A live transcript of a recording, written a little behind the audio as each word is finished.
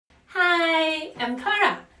I'm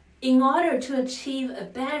Clara. In order to achieve a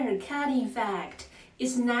better cutting effect,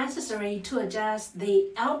 it's necessary to adjust the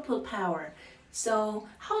output power. So,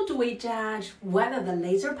 how do we judge whether the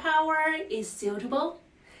laser power is suitable?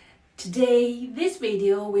 Today, this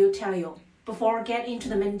video will tell you. Before getting into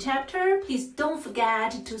the main chapter, please don't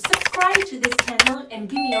forget to subscribe to this channel and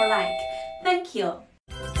give me your like. Thank you.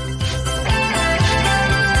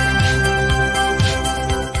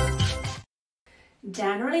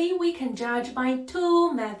 Generally, we can judge by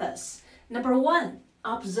two methods. Number one,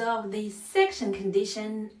 observe the section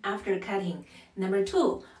condition after cutting. Number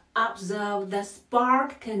two, observe the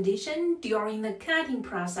spark condition during the cutting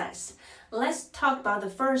process. Let's talk about the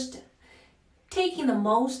first. Taking the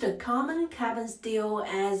most common carbon steel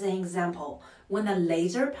as an example, when the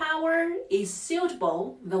laser power is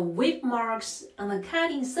suitable, the whip marks on the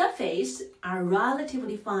cutting surface are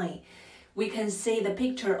relatively fine. We can see the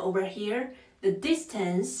picture over here. The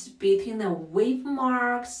distance between the whip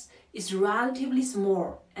marks is relatively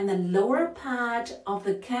small, and the lower part of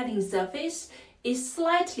the cutting surface is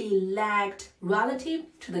slightly lagged relative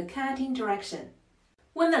to the cutting direction.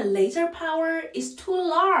 When the laser power is too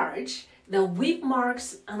large, the whip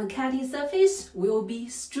marks on the cutting surface will be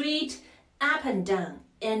straight up and down,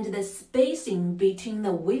 and the spacing between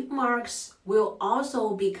the whip marks will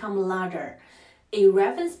also become larger. A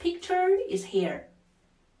reference picture is here.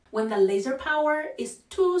 When the laser power is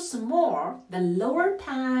too small, the lower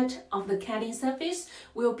part of the cutting surface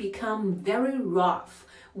will become very rough,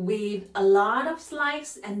 with a lot of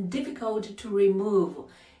slices and difficult to remove.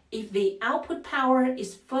 If the output power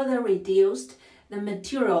is further reduced, the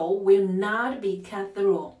material will not be cut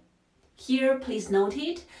through. Here, please note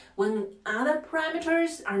it, when other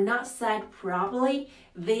parameters are not set properly,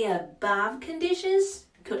 the above conditions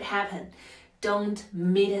could happen. Don't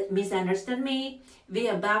misunderstand me. The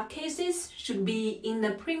above cases should be in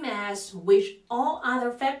the premise which all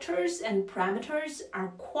other factors and parameters are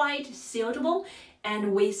quite suitable,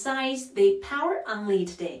 and we size the power only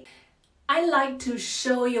today. I'd like to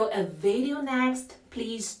show you a video next.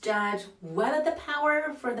 Please judge whether the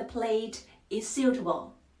power for the plate is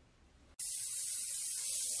suitable.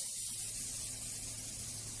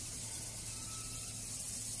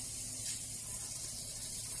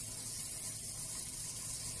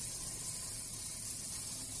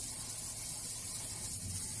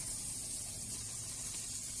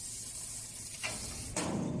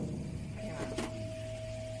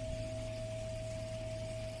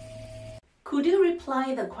 Could you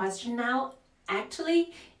reply the question now?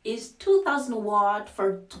 Actually, it's 2000 watt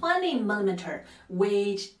for 20 millimeter,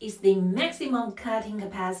 which is the maximum cutting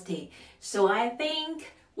capacity. So I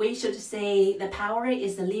think we should say the power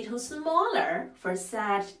is a little smaller for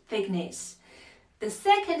such thickness. The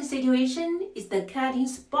second situation is the cutting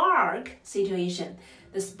spark situation.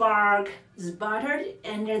 The spark sputtered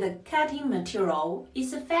under the cutting material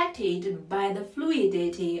is affected by the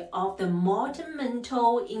fluidity of the molten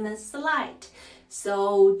metal in the slide.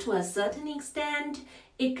 So, to a certain extent,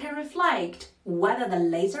 it can reflect whether the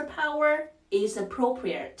laser power is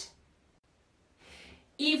appropriate.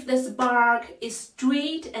 If the spark is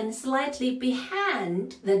straight and slightly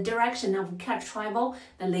behind the direction of cut travel,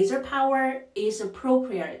 the laser power is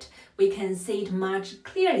appropriate. We can see it much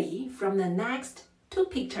clearly from the next two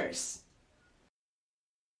pictures.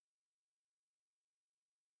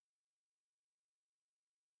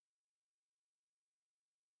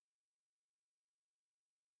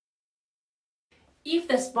 If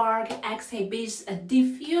the spark exhibits a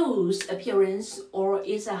diffuse appearance or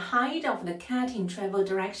is ahead of the cutting travel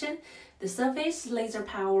direction, the surface laser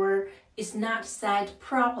power is not set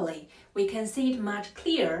properly. We can see it much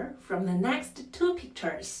clearer from the next two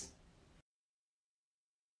pictures.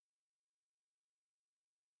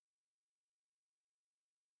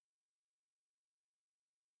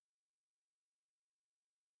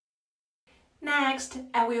 Next,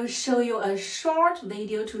 I will show you a short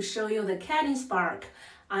video to show you the cutting spark.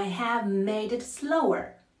 I have made it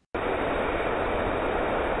slower.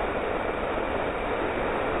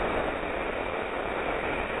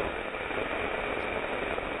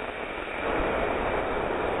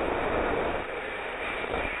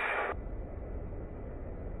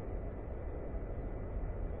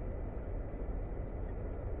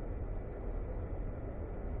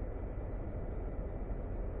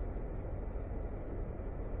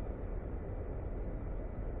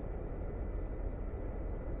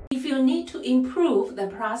 If you need to improve the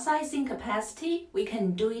processing capacity, we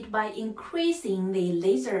can do it by increasing the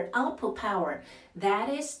laser output power, that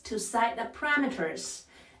is, to set the parameters.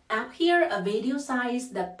 Up here, a video says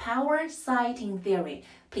the power setting theory.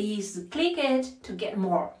 Please click it to get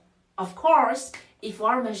more. Of course, If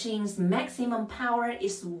our machine's maximum power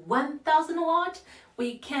is 1000 watt,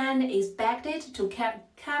 we can expect it to cut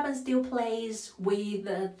carbon steel plates with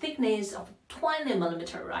a thickness of 20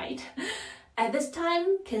 millimeter, right? At this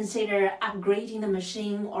time, consider upgrading the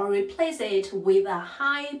machine or replace it with a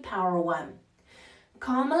high power one.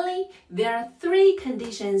 Commonly, there are three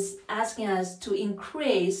conditions asking us to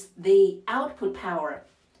increase the output power.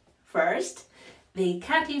 First, the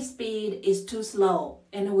cutting speed is too slow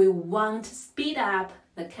and we want to speed up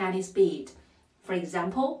the cutting speed. For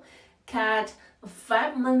example, cut a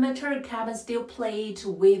 5 millimeter carbon steel plate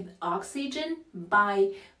with oxygen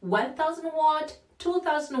by 1000 watt,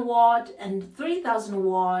 2000 watt, and 3000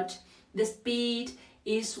 watt. The speed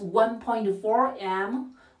is 1.4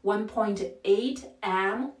 m, 1.8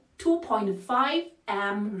 m, 2.5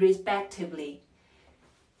 m respectively.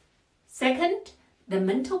 Second, the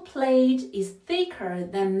metal plate is thicker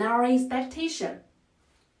than our expectation.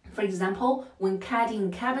 For example, when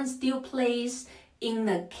cutting carbon steel plates, in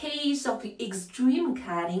the case of extreme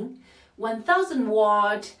cutting, 1000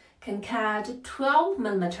 watt can cut 12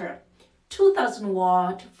 millimeter, 2000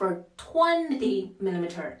 watt for 20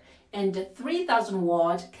 millimeter, and 3000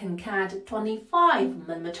 watt can cut 25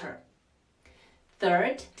 millimeter.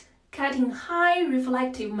 Third, cutting high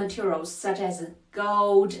reflective materials such as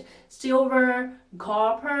gold, silver,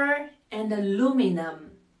 copper, and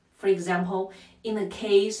aluminum. For example, in the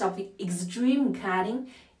case of extreme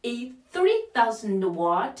cutting, a 3000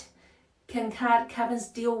 watt can cut carbon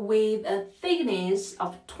steel with a thickness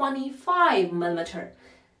of 25 millimeter,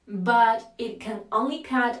 but it can only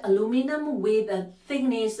cut aluminum with a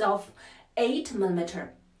thickness of 8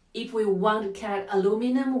 millimeter. If we want to cut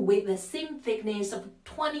aluminum with the same thickness of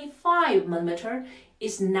 25 millimeter,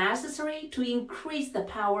 it's necessary to increase the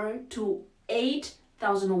power to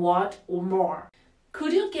 8000 watt or more.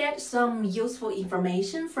 Could you get some useful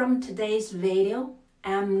information from today's video?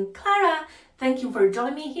 I'm Clara. Thank you for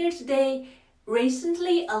joining me here today.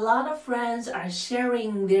 Recently, a lot of friends are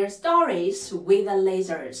sharing their stories with the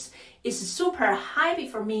lasers. It's super happy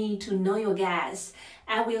for me to know you guys.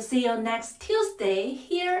 I will see you next Tuesday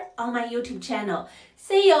here on my YouTube channel.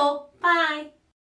 See you. Bye.